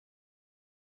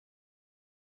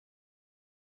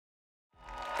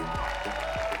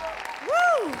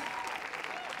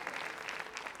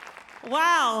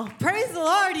Wow, praise the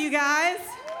Lord, you guys.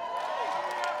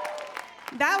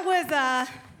 That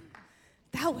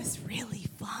was really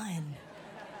fun.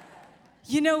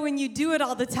 You know, when you do it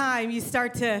all the time, you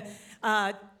start to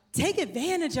take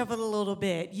advantage of it a little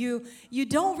bit. You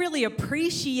don't really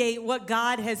appreciate what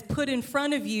God has put in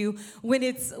front of you when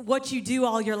it's what you do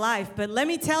all your life. But let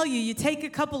me tell you, you take a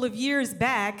couple of years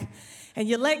back and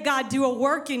you let God do a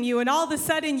work in you, and all of a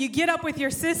sudden you get up with your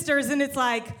sisters and it's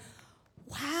like,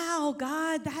 wow,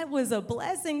 God, that was a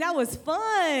blessing. That was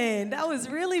fun. That was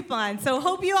really fun. So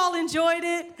hope you all enjoyed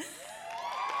it.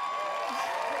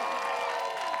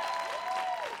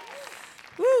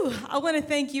 Woo, I want to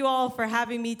thank you all for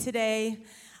having me today.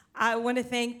 I want to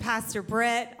thank Pastor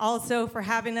Brett also for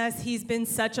having us. He's been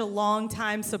such a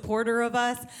long-time supporter of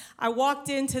us. I walked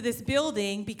into this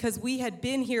building because we had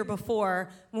been here before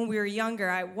when we were younger.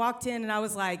 I walked in and I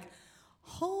was like,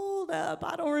 hold up,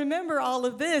 I don't remember all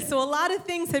of this. So a lot of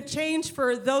things have changed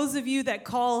for those of you that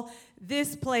call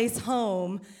this place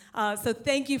home. So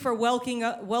thank you for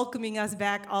welcoming us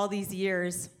back all these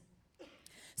years.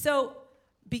 So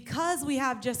because we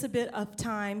have just a bit of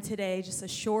time today, just a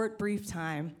short, brief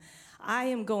time, I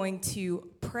am going to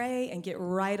pray and get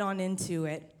right on into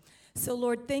it. So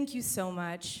Lord, thank you so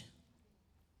much.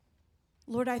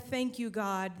 Lord, I thank you,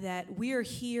 God, that we are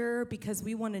here because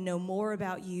we want to know more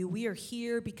about you. We are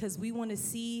here because we want to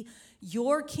see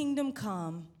your kingdom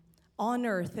come on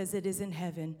earth as it is in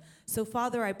heaven. So,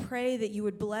 Father, I pray that you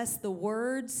would bless the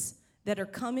words that are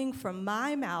coming from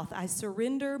my mouth. I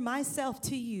surrender myself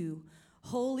to you,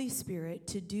 Holy Spirit,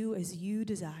 to do as you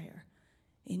desire.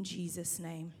 In Jesus'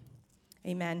 name,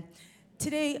 amen.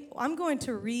 Today, I'm going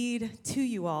to read to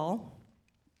you all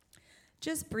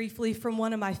just briefly from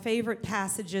one of my favorite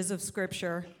passages of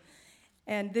Scripture.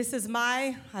 And this is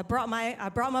I brought my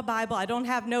Bible. I don't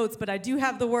have notes, but I do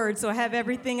have the Word, so I have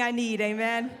everything I need,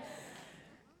 amen?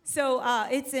 So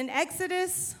it's in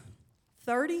Exodus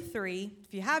 33.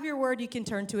 If you have your Word, you can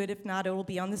turn to it. If not, it will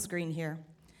be on the screen here.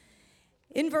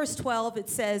 In verse 12, it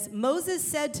says, Moses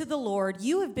said to the Lord,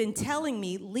 you have been telling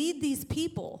me, lead these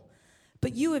people,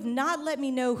 but you have not let me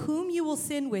know whom you will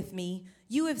send with me.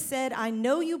 You have said, I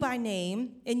know you by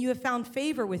name, and you have found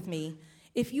favor with me.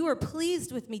 If you are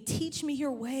pleased with me, teach me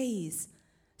your ways,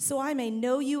 so I may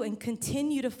know you and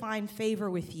continue to find favor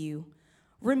with you.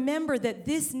 Remember that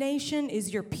this nation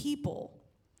is your people.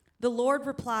 The Lord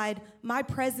replied, my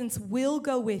presence will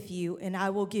go with you, and I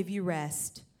will give you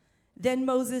rest. Then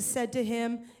Moses said to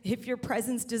him, if your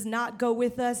presence does not go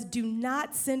with us, do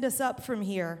not send us up from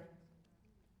here.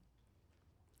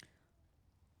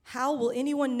 How will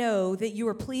anyone know that you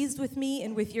are pleased with me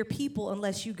and with your people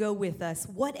unless you go with us?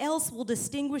 What else will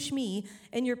distinguish me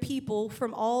and your people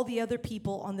from all the other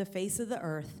people on the face of the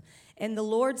earth? And the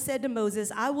Lord said to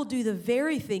Moses, I will do the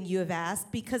very thing you have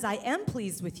asked because I am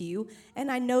pleased with you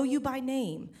and I know you by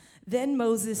name. Then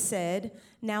Moses said,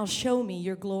 now show me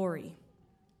your glory.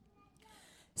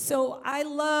 So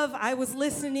I was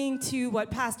listening to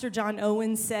what Pastor John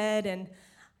Owen said, and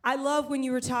I love when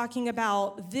you were talking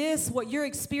about this, what you're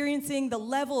experiencing, the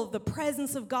level of the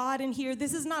presence of God in here.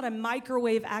 This is not a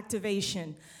microwave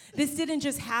activation. This didn't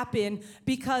just happen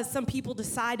because some people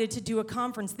decided to do a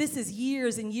conference. This is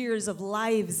years and years of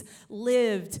lives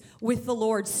lived with the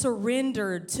Lord,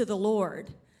 surrendered to the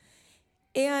Lord.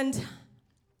 And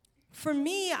for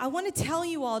me, I want to tell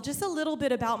you all just a little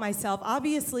bit about myself.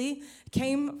 Obviously,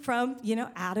 came from,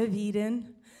 out of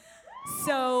Eden.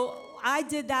 So I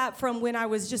did that from when I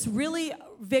was just really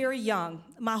very young,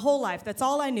 my whole life. That's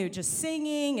all I knew, just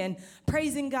singing and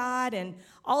praising God. And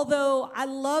although I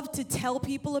love to tell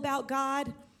people about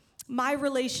God, my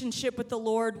relationship with the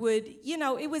Lord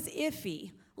it was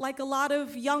iffy. Like a lot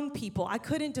of young people, I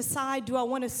couldn't decide, do I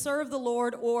want to serve the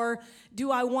Lord or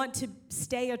do I want to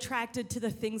stay attracted to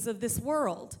the things of this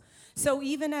world? So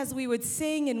even as we would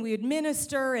sing and we would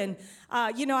minister and,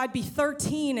 I'd be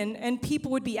 13 and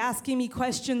people would be asking me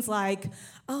questions like,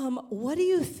 what do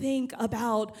you think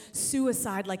about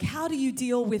suicide? Like, how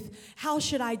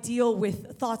should I deal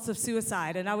with thoughts of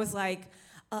suicide? And I was like,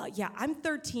 I'm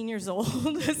 13 years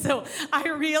old, so I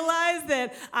realize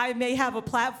that I may have a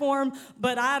platform,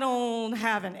 but I don't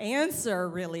have an answer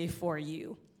really for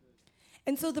you.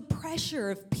 And so the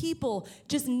pressure of people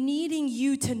just needing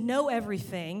you to know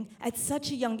everything at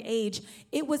such a young age,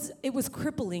 it was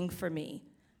crippling for me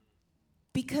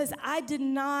because I did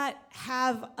not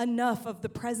have enough of the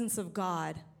presence of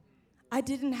God. I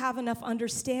didn't have enough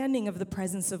understanding of the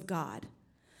presence of God.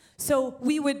 So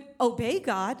we would obey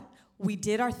God. We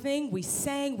did our thing. We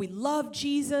sang. We loved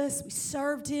Jesus. We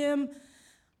served him.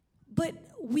 But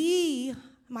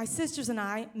my sisters and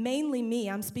I, mainly me,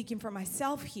 I'm speaking for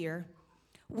myself here,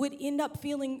 would end up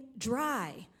feeling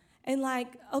dry and like,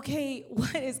 okay,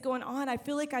 what is going on? I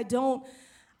feel like I don't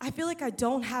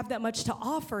have that much to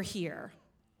offer here.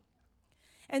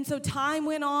 And so time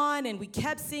went on, and we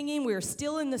kept singing. We were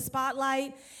still in the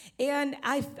spotlight, and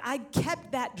I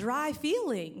kept that dry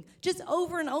feeling just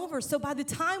over and over. So by the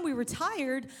time we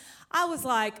retired, I was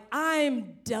like,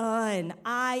 I'm done.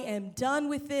 I am done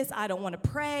with this. I don't want to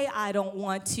pray. I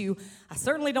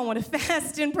certainly don't want to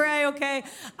fast and pray, okay?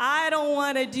 I don't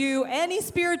want to do any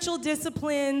spiritual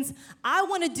disciplines. I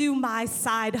want to do my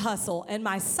side hustle. And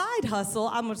my side hustle,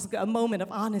 a moment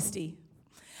of honesty.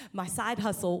 My side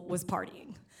hustle was partying.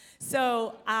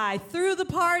 So I threw the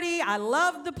party. I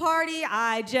loved the party.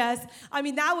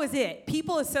 That was it.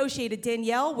 People associated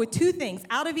Danielle with two things,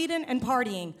 Out of Eden and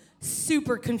partying.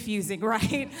 Super confusing,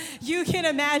 right? You can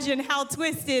imagine how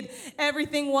twisted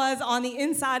everything was on the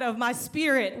inside of my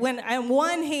spirit. When on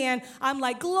one hand, I'm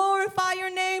like, glorify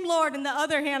your name, Lord. And the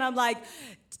other hand, I'm like,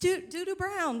 Doo-Doo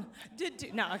Brown.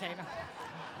 No, okay, no.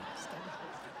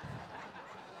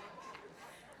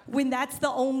 When that's the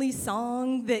only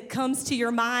song that comes to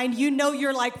your mind, you know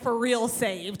you're like for real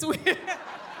saved. Like,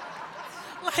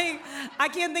 I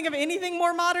can't think of anything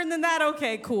more modern than that.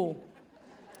 Okay, cool.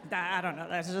 I don't know,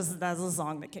 that's a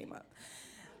song that came up.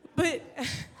 But,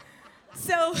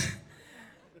 so,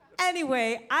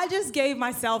 anyway, I just gave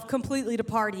myself completely to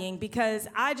partying because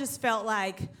I just felt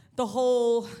like the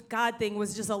whole God thing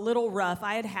was just a little rough.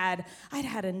 I'd had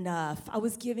enough. I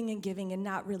was giving and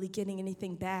not really getting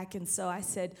anything back. And so I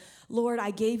said, Lord,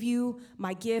 I gave you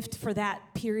my gift for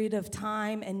that period of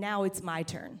time, and now it's my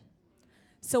turn.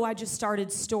 So I just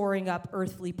started storing up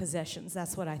earthly possessions.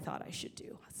 That's what I thought I should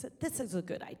do. I said, this is a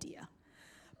good idea.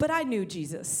 But I knew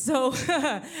Jesus. So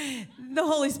the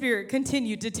Holy Spirit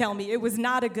continued to tell me it was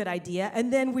not a good idea.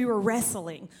 And then we were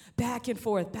wrestling back and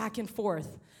forth, back and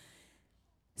forth.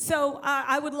 So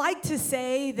I would like to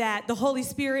say that the Holy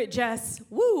Spirit just,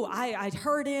 I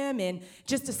heard him and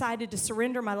just decided to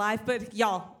surrender my life. But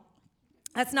y'all,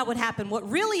 that's not what happened. What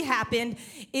really happened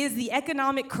is the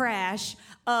economic crash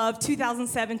of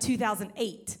 2007,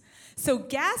 2008. So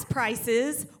gas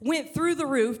prices went through the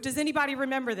roof. Does anybody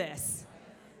remember this?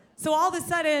 So all of a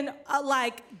sudden,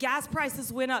 gas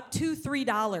prices went up $2,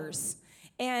 $3.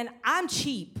 And I'm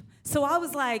cheap. So I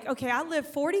was like, okay, I live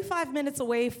 45 minutes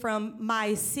away from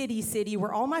my city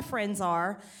where all my friends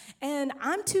are, and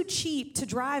I'm too cheap to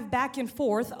drive back and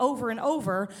forth over and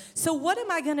over. So what am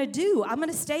I going to do? I'm going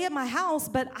to stay at my house,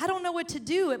 but I don't know what to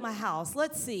do at my house.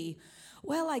 Let's see.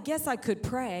 Well, I guess I could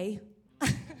pray.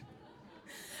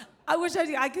 I wish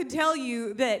I could tell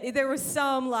you that there was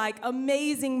some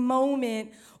amazing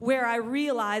moment where I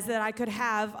realized that I could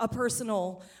have a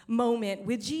personal moment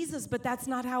with Jesus, but that's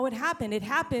not how it happened. It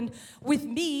happened with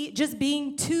me just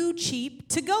being too cheap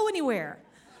to go anywhere.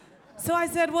 So I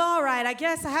said, well, all right, I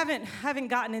guess I haven't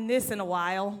gotten in this in a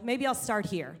while. Maybe I'll start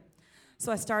here.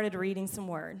 So I started reading some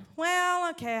word. Well,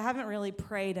 okay, I haven't really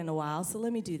prayed in a while, so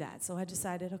let me do that. So I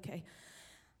decided, okay,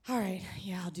 all right,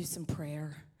 yeah, I'll do some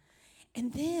prayer.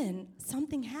 And then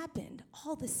something happened.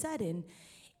 All of a sudden,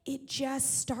 it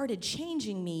just started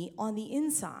changing me on the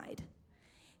inside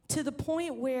to the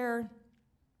point where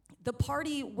the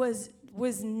party was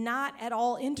not at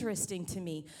all interesting to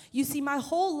me. You see, my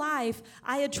whole life,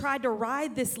 I had tried to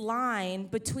ride this line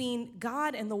between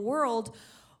God and the world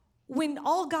when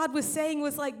all God was saying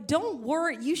was don't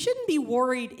worry. You shouldn't be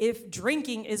worried if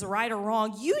drinking is right or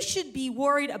wrong. You should be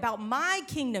worried about my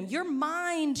kingdom. Your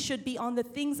mind should be on the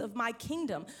things of my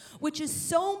kingdom, which is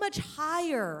so much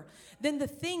higher than the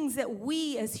things that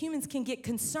we as humans can get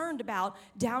concerned about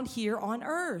down here on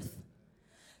earth.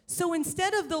 So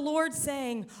instead of the Lord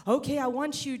saying, okay, I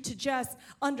want you to just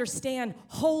understand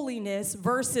holiness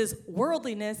versus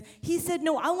worldliness, he said,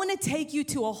 no, I want to take you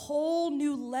to a whole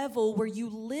new level where you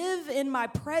live in my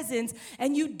presence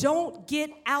and you don't get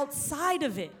outside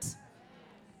of it.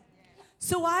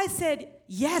 So I said,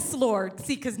 yes, Lord.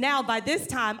 See, because now by this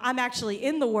time, I'm actually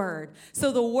in the Word.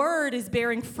 So the Word is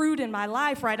bearing fruit in my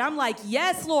life, right? I'm like,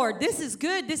 yes, Lord, this is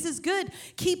good. This is good.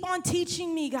 Keep on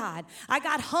teaching me, God. I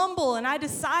got humble and I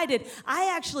decided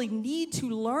I actually need to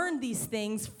learn these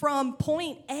things from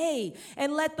point A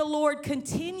and let the Lord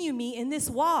continue me in this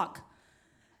walk.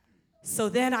 So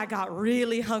then I got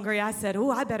really hungry. I said,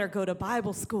 I better go to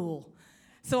Bible school.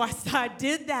 So I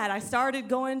did that. I started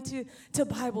going to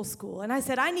Bible school. And I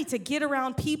said, I need to get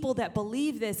around people that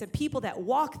believe this and people that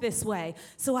walk this way.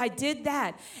 So I did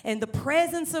that. And the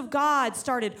presence of God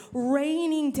started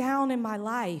raining down in my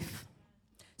life.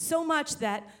 So much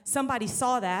that somebody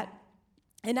saw that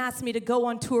and asked me to go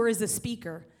on tour as a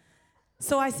speaker.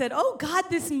 So I said, oh, God,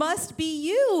 this must be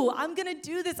you. I'm going to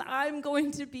do this. I'm going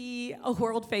to be a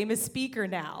world famous speaker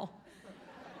now.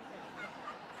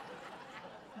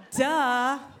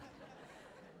 Duh.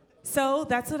 So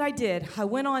that's what I did. I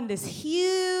went on this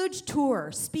huge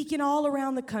tour, speaking all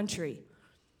around the country.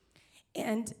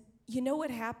 And you know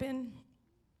what happened?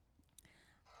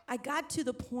 I got to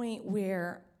the point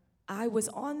where I was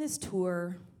on this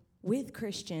tour with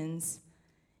Christians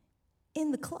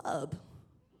in the club.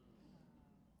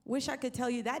 Wish I could tell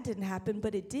you that didn't happen,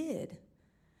 but it did.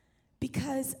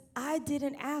 Because I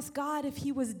didn't ask God if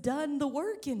he was done the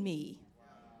work in me.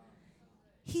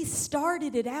 He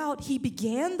started it out. He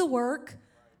began the work,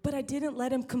 but I didn't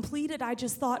let him complete it. I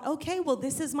just thought, okay, well,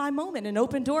 this is my moment. An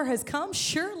open door has come.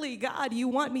 Surely, God, you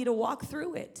want me to walk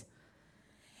through it.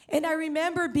 And I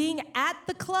remember being at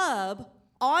the club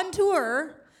on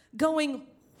tour going,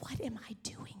 what am I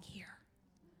doing here?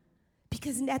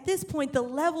 Because at this point, the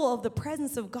level of the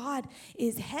presence of God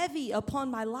is heavy upon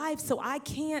my life, so I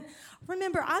can't.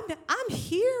 Remember, I'm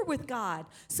here with God.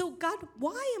 So God,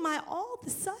 why am I all of a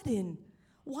sudden,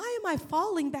 why am I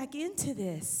falling back into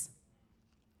this?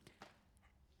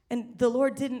 And the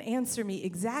Lord didn't answer me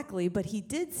exactly, but he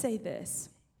did say this.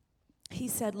 He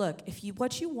said, look,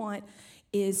 what you want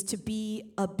is to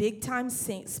be a big-time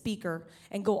speaker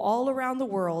and go all around the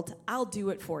world, I'll do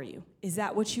it for you. Is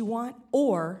that what you want?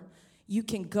 Or you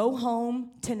can go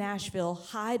home to Nashville,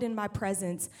 hide in my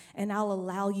presence, and I'll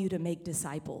allow you to make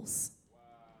disciples.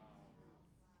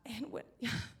 Wow.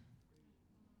 And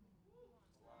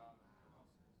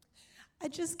I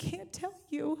just can't tell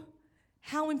you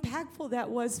how impactful that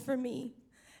was for me.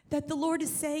 That the Lord is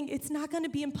saying, it's not going to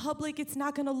be in public, it's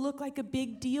not going to look like a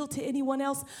big deal to anyone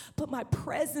else, but my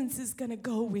presence is going to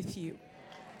go with you.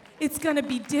 It's going to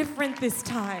be different this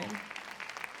time.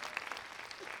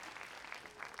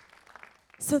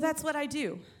 So that's what I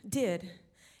did.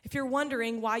 If you're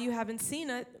wondering why you haven't seen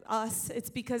us, it's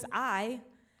because I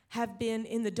have been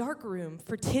in the dark room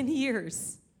for 10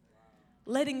 years,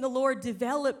 letting the Lord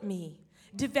develop me.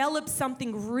 Develop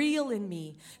something real in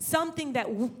me, something that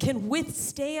can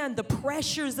withstand the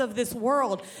pressures of this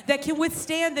world, that can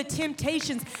withstand the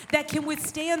temptations, that can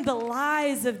withstand the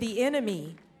lies of the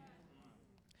enemy.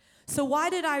 So why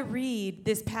did I read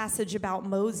this passage about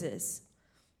Moses?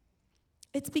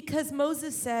 It's because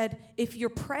Moses said, if your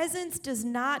presence does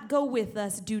not go with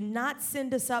us, do not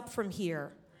send us up from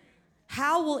here.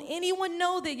 How will anyone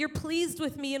know that you're pleased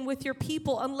with me and with your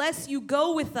people unless you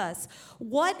go with us?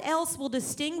 What else will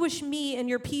distinguish me and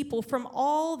your people from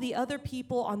all the other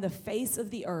people on the face of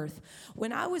the earth?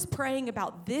 When I was praying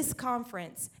about this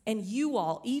conference and you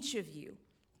all, each of you,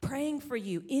 praying for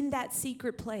you in that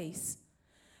secret place,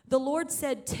 the Lord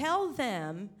said, tell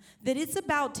them that it's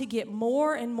about to get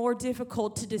more and more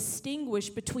difficult to distinguish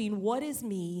between what is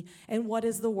me and what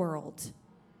is the world.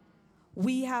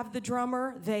 We have the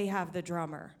drummer, they have the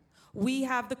drummer. We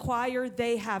have the choir,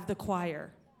 they have the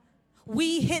choir.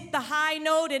 We hit the high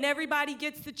note and everybody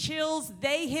gets the chills.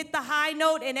 They hit the high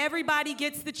note and everybody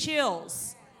gets the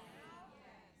chills.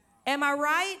 Am I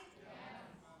right?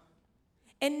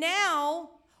 And now,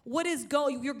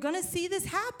 you're going to see this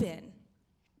happen.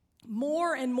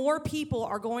 More and more people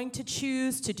are going to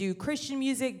choose to do Christian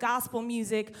music, gospel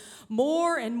music.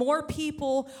 More and more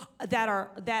people that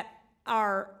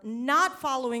are not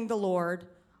following the Lord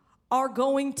are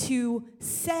going to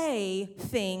say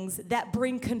things that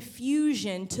bring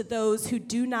confusion to those who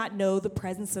do not know the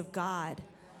presence of God.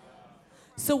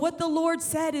 So what the Lord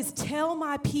said is, tell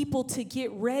my people to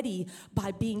get ready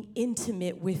by being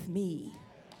intimate with me.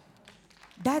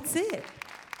 That's it.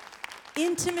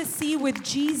 Intimacy with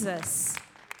Jesus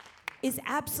is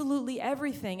absolutely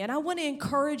everything. And I want to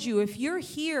encourage you, if you're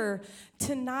here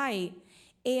tonight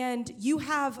and you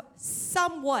have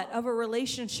somewhat of a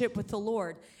relationship with the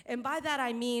Lord, and by that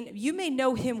I mean you may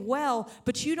know him well,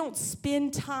 but you don't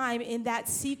spend time in that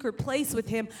secret place with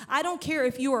him. I don't care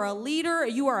if you are a leader,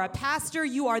 you are a pastor,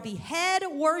 you are the head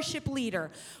worship leader.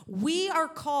 We are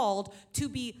called to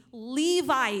be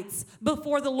Levites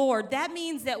before the Lord. That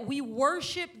means that we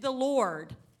worship the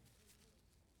Lord.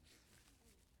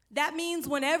 That means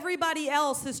when everybody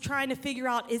else is trying to figure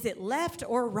out, is it left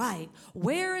or right?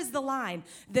 Where is the line?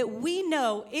 That we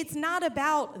know it's not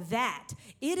about that.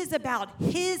 It is about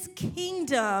his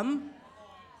kingdom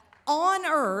on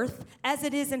earth as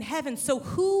it is in heaven. So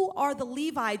who are the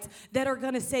Levites that are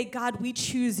going to say, God, we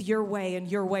choose your way and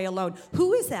your way alone?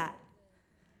 Who is that?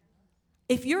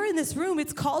 If you're in this room,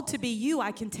 it's called to be you.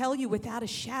 I can tell you without a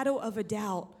shadow of a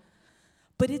doubt.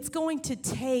 But it's going to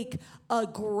take a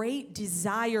great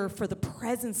desire for the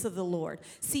presence of the Lord.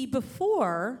 See,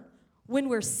 before, when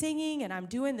we're singing and I'm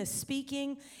doing the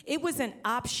speaking, it was an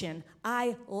option.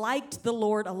 I liked the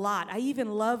Lord a lot. I even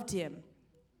loved him.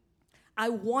 I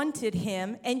wanted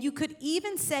him, and you could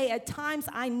even say at times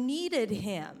I needed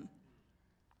him.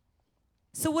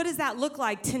 So what does that look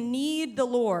like, to need the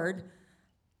Lord?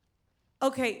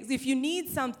 Okay, if you need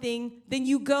something, then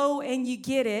you go and you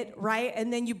get it, right?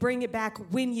 And then you bring it back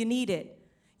when you need it.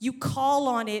 You call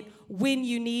on it when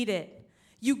you need it.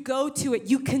 You go to it.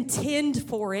 You contend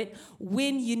for it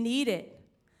when you need it.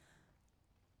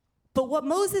 But what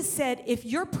Moses said, if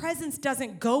your presence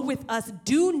doesn't go with us,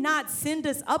 do not send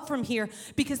us up from here.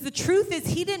 Because the truth is,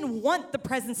 he didn't want the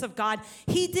presence of God.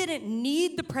 He didn't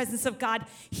need the presence of God.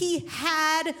 He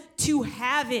had to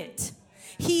have it.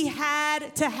 He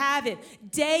had to have it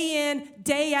day in,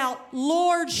 day out.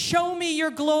 Lord, show me your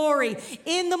glory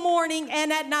in the morning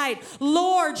and at night.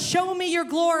 Lord, show me your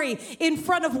glory in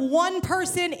front of one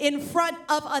person, in front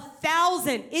of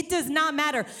 1,000. It does not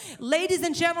matter. Ladies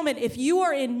and gentlemen, if you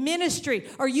are in ministry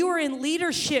or you are in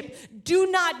leadership, do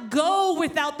not go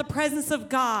without the presence of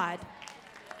God.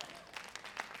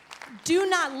 Do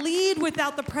not lead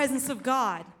without the presence of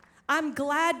God. I'm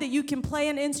glad that you can play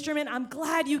an instrument. I'm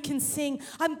glad you can sing.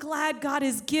 I'm glad God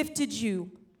has gifted you.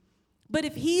 But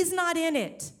if he's not in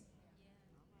it,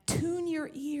 tune your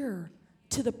ear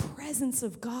to the presence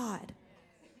of God.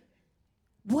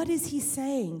 What is he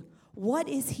saying? What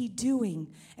is he doing?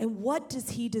 And what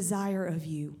does he desire of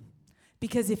you?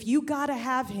 Because if you got to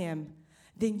have him,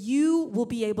 then you will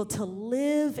be able to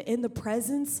live in the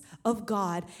presence of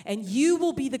God, and you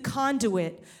will be the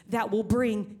conduit that will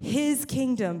bring his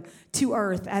kingdom to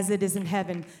earth as it is in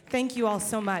heaven. Thank you all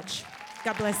so much.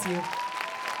 God bless you.